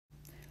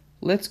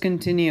Let's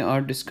continue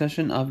our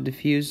discussion of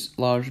diffuse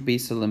large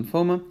B-cell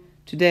lymphoma.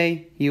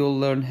 Today, you will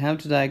learn how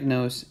to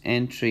diagnose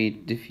and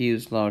treat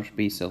diffuse large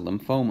B-cell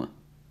lymphoma.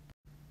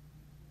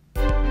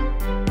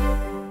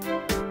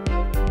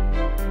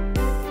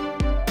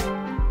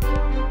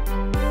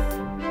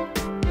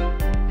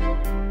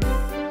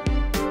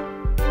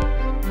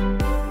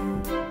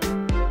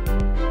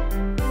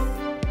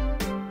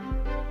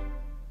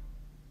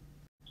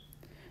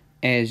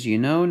 As you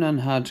know,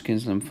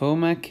 non-Hodgkin's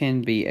lymphoma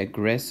can be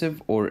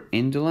aggressive or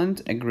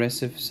indolent.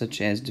 Aggressive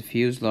such as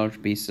diffuse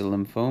large B-cell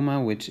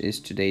lymphoma, which is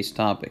today's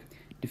topic.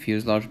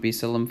 Diffuse large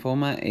B-cell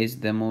lymphoma is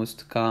the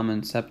most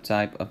common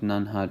subtype of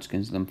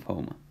non-Hodgkin's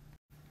lymphoma.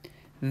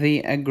 The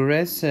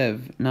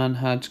aggressive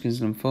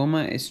non-Hodgkin's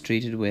lymphoma is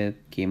treated with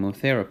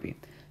chemotherapy.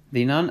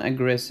 The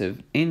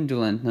non-aggressive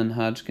indolent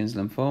non-Hodgkin's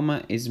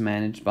lymphoma is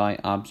managed by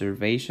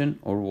observation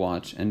or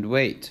watch and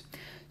wait.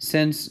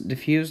 Since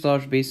diffuse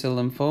large B-cell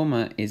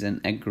lymphoma is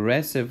an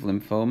aggressive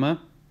lymphoma,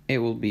 it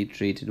will be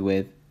treated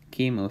with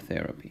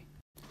chemotherapy.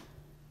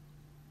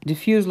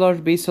 Diffuse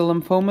large B-cell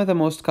lymphoma, the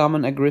most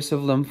common aggressive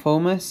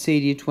lymphoma,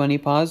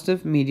 CD20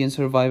 positive, median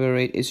survival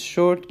rate is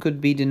short,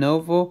 could be de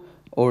novo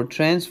or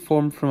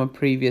transformed from a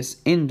previous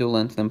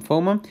indolent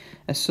lymphoma.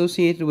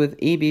 Associated with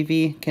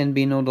EBV, can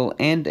be nodal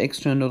and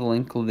extranodal,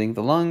 including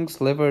the lungs,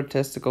 liver,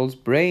 testicles,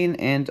 brain,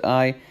 and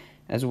eye,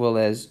 as well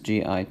as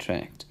GI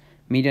tract.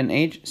 Median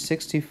age,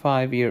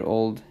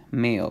 65-year-old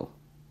male.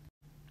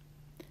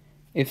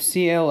 If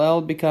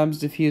CLL becomes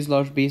diffuse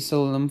large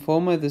B-cell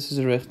lymphoma, this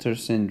is Richter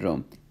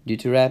syndrome. Due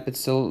to rapid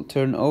cell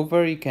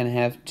turnover, you can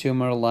have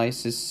tumor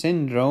lysis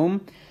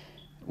syndrome.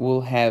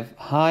 Will have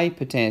high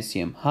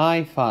potassium,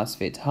 high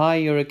phosphate, high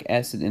uric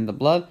acid in the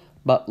blood,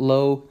 but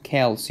low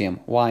calcium.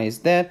 Why is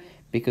that?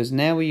 Because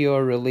now you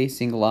are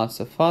releasing lots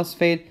of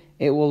phosphate.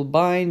 It will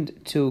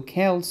bind to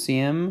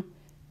calcium,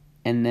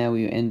 and now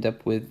you end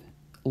up with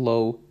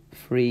low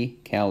free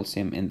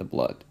calcium in the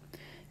blood.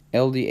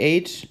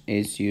 LDH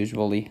is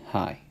usually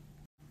high.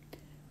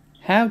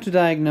 How to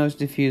diagnose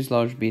diffuse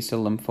large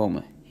B-cell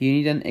lymphoma? You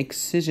need an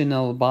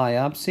excisional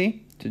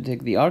biopsy to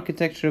detect the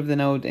architecture of the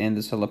node and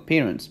the cell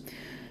appearance.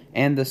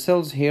 And the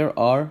cells here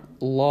are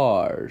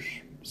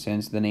large,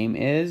 since the name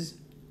is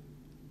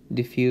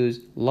diffuse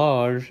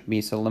large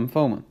B-cell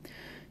lymphoma.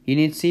 You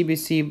need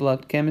CBC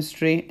blood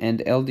chemistry,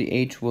 and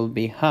LDH will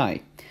be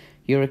high.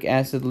 Uric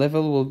acid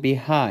level will be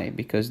high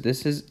because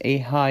this is a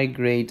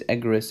high-grade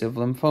aggressive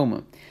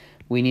lymphoma.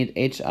 We need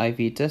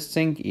HIV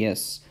testing,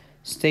 yes.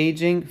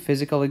 Staging,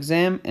 physical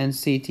exam, and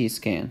CT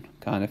scan,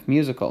 kind of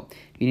musical.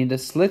 You need a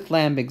slit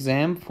lamp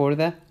exam for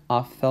the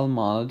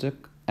ophthalmologic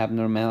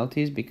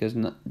abnormalities because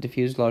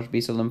diffuse large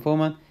B-cell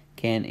lymphoma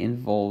can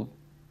involve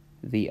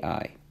the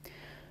eye.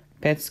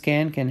 PET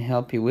scan can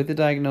help you with the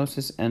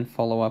diagnosis and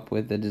follow up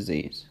with the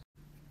disease.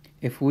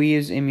 If we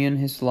use immune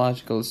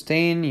histological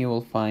stain, you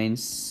will find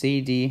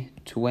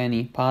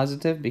CD20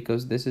 positive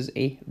because this is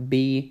a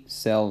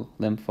B-cell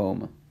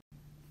lymphoma.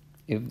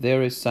 If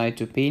there is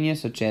cytopenia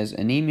such as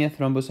anemia,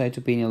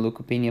 thrombocytopenia,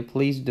 leukopenia,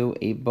 please do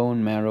a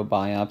bone marrow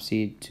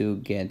biopsy to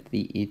get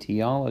the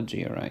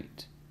etiology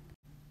right.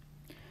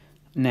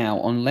 Now,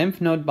 on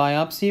lymph node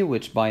biopsy,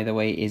 which by the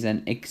way is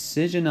an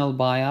excisional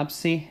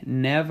biopsy,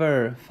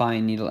 never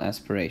find needle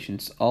aspiration.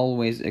 It's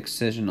always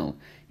excisional.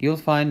 You'll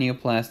find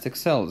neoplastic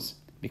cells.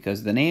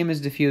 Because the name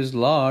is diffuse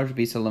large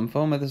B-cell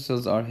lymphoma, the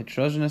cells are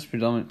heterogeneous,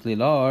 predominantly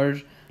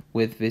large,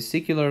 with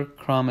vesicular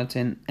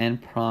chromatin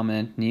and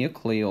prominent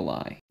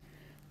nucleoli.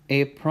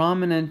 A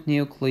prominent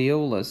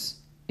nucleolus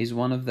is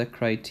one of the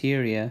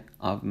criteria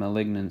of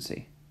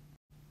malignancy.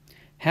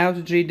 How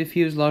to treat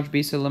diffuse large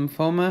B-cell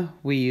lymphoma?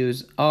 We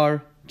use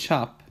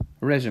R-CHOP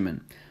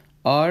regimen.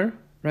 R,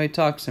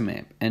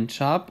 rituximab, and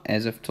CHOP,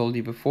 as I've told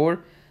you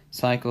before,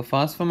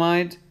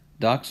 cyclophosphamide,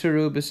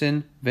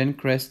 doxorubicin,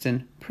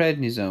 vincristine,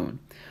 prednisone.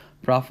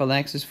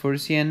 Prophylaxis for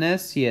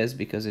CNS, yes,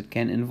 because it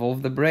can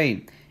involve the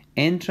brain.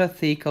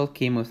 Intrathecal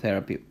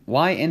chemotherapy.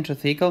 Why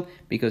intrathecal?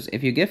 Because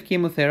if you give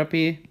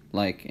chemotherapy,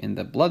 like in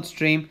the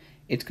bloodstream,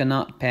 it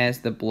cannot pass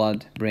the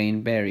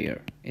blood-brain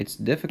barrier. It's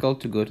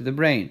difficult to go to the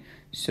brain.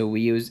 So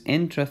we use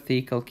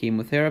intrathecal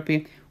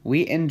chemotherapy.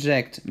 We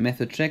inject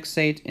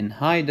methotrexate in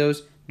high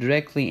dose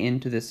directly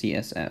into the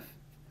CSF.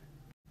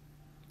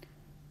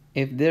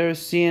 If there is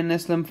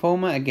CNS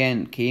lymphoma,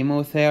 again,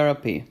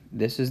 chemotherapy.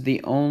 This is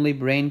the only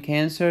brain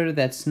cancer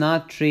that's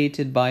not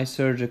treated by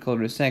surgical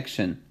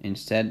resection.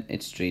 Instead,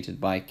 it's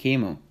treated by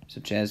chemo,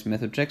 such as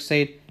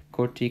methotrexate,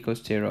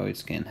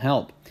 corticosteroids can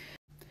help.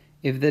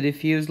 If the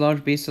diffuse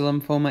large B-cell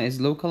lymphoma is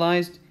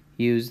localized,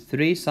 use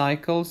 3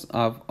 cycles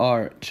of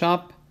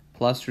R-CHOP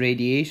plus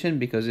radiation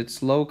because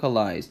it's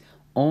localized.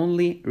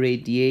 Only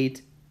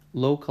radiate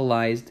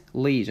localized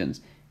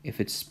lesions.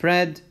 If it's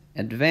spread,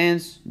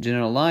 advanced,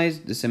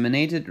 generalized,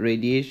 disseminated,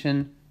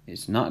 radiation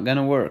is not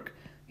gonna work.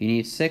 You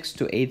need 6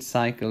 to 8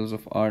 cycles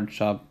of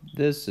R-CHOP.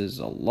 This is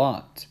a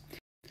lot.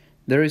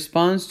 The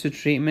response to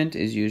treatment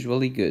is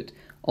usually good.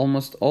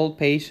 Almost all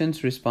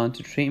patients respond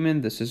to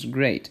treatment. This is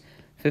great.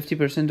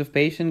 50% of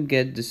patients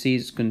get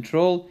disease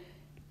control.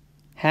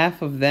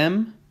 Half of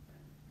them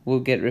will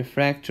get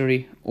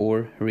refractory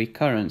or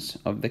recurrence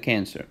of the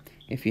cancer.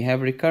 If you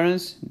have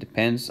recurrence,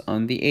 depends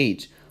on the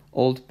age.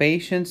 Old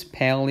patients,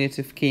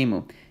 palliative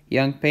chemo.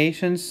 Young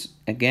patients,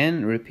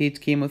 again, repeat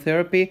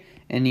chemotherapy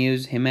and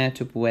use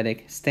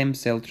hematopoietic stem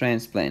cell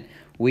transplant.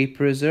 We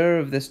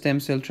preserve the stem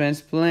cell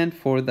transplant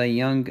for the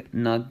young,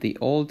 not the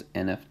old,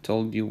 and I've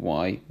told you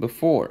why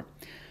before.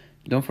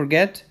 Don't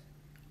forget,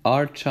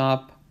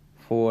 R-CHOP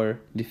for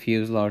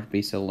diffuse large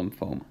B-cell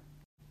lymphoma.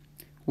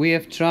 We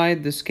have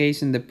tried this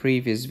case in the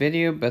previous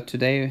video, but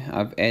today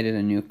I've added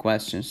a new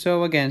question.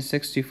 So again,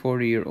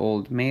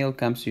 64-year-old male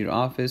comes to your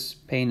office,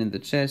 pain in the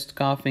chest,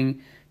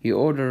 coughing. You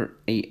order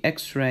an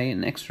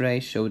X-ray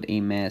showed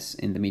a mass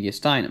in the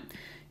mediastinum.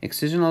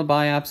 Excisional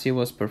biopsy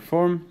was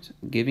performed,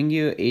 giving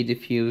you a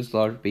diffuse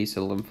large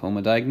B-cell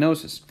lymphoma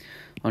diagnosis.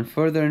 On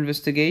further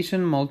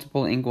investigation,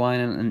 multiple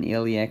inguinal and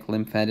iliac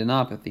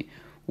lymphadenopathy.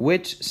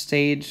 Which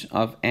stage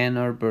of Ann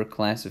Arbor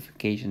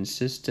classification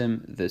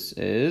system this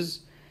is?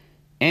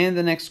 And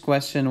the next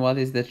question, what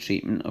is the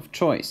treatment of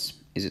choice?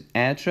 Is it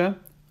ATRA,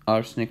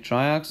 arsenic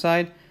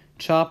trioxide,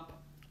 CHOP,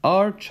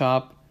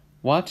 R-CHOP,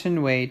 watch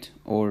and wait,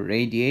 or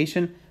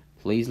radiation?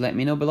 Please let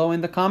me know below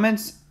in the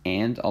comments,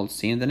 and I'll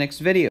see you in the next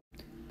video.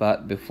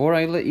 But before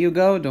I let you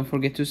go, don't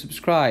forget to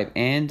subscribe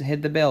and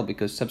hit the bell,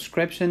 because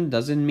subscription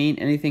doesn't mean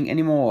anything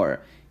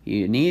anymore.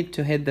 You need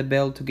to hit the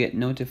bell to get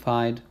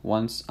notified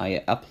once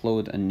I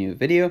upload a new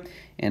video.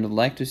 And I'd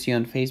like to see you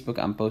on Facebook.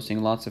 I'm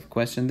posting lots of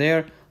questions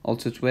there.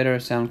 Also Twitter,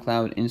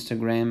 SoundCloud,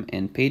 Instagram,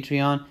 and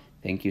Patreon.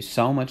 Thank you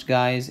so much,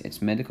 guys. It's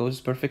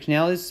Medicosis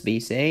Perfectionalis. Be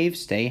safe,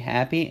 stay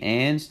happy,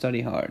 and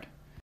study hard.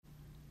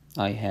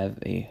 I have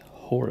a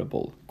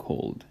horrible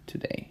cold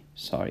today.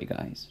 Sorry,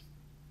 guys.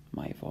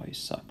 My voice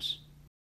sucks.